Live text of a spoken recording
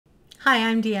Hi,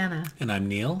 I'm Deanna, And I'm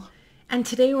Neil. and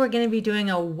today we're going to be doing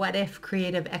a what if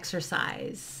creative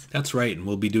exercise. That's right, and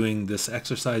we'll be doing this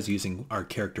exercise using our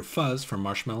character Fuzz from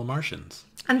Marshmallow Martians.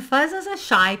 And Fuzz is a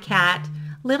shy cat,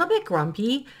 a little bit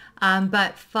grumpy,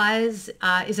 but Fuzz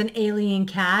is an alien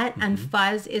cat, and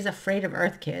Fuzz is afraid of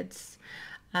Earth kids.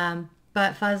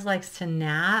 But Fuzz likes to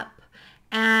nap,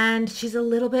 and she's a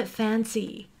little bit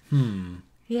fancy.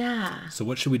 Yeah. So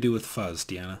what should we do with Fuzz,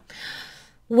 Deanna?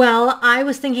 Well, I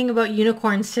was thinking about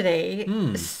unicorns today.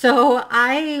 So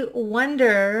I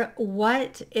wonder,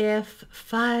 what if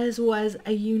Fuzz was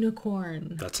a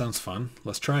unicorn? That sounds fun.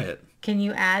 Let's try it. Can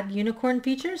you add unicorn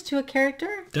features to a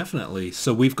character? Definitely.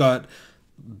 So we've got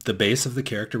the base of the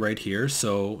character right here.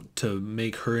 So to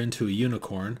make her into a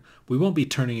unicorn, we won't be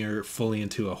turning her fully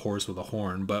into a horse with a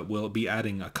horn, but we'll be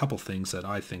adding a couple things that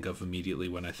I think of immediately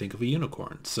when I think of a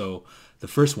unicorn. So the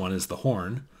first one is the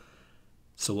horn.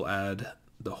 So we'll add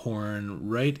the horn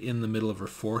right in the middle of her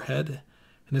forehead,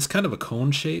 and it's kind of a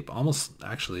cone shape,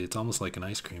 it's almost like an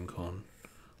ice cream cone.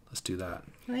 Let's do that.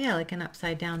 Oh yeah, like an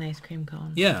upside down ice cream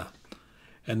cone. Yeah,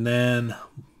 and then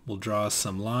we'll draw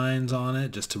some lines on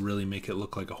it just to really make it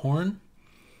look like a horn.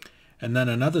 And then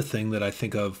another thing that I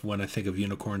think of when I think of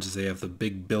unicorns is they have the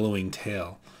big billowing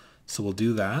tail, so we'll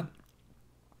do that.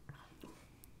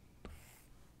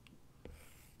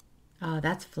 Oh,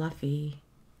 that's fluffy.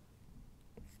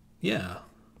 Yeah,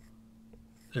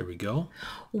 there we go.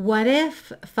 What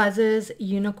if Fuzz's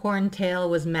unicorn tail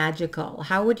was magical?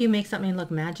 How would you make something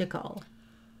look magical?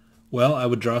 Well, I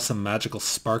would draw some magical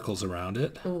sparkles around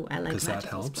it. Oh, I like because that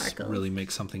magical helps sparkles. really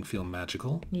make something feel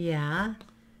magical. Yeah.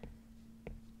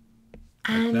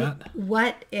 Like And that.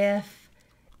 what if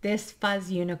this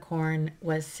Fuzz unicorn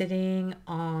was sitting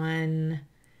on,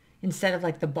 instead of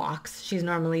like the box she's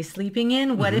normally sleeping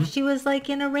in, what if she was like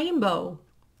in a rainbow?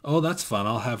 Oh, that's fun.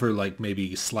 I'll have her like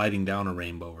maybe sliding down a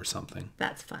rainbow or something.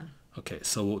 That's fun. Okay,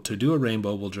 so to do a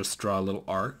rainbow, we'll just draw a little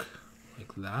arc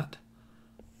like that.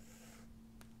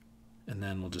 And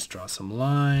then we'll just draw some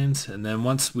lines. And then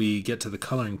once we get to the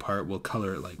coloring part, we'll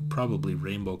color it like probably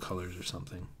rainbow colors or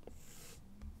something.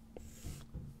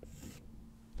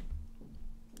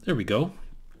 There we go.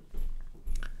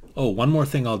 Oh, one more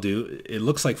thing I'll do. It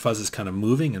looks like Fuzz is kind of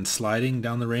moving and sliding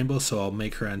down the rainbow, so I'll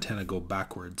make her antenna go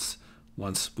backwards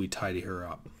once we tidy her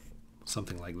up.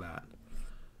 Something like that.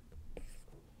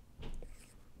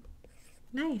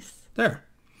 Nice. There.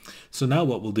 So now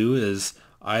what we'll do is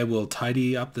I will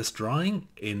tidy up this drawing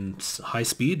in high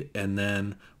speed, and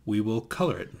then we will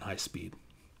color it in high speed.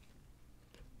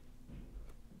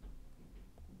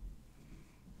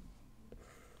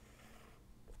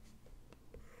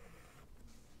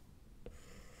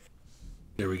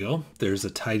 There we go. There's a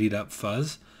tidied up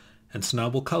Fuzz. And so now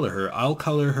we'll color her. I'll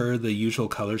color her the usual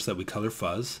colors that we color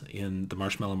Fuzz in the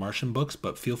Marshmallow Martian books,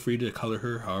 but feel free to color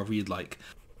her however you'd like.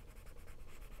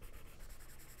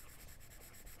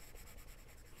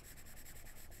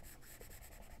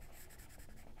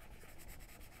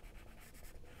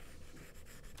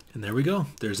 And there we go.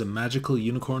 There's a magical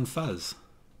unicorn Fuzz.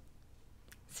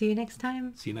 See you next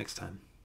time. See you next time.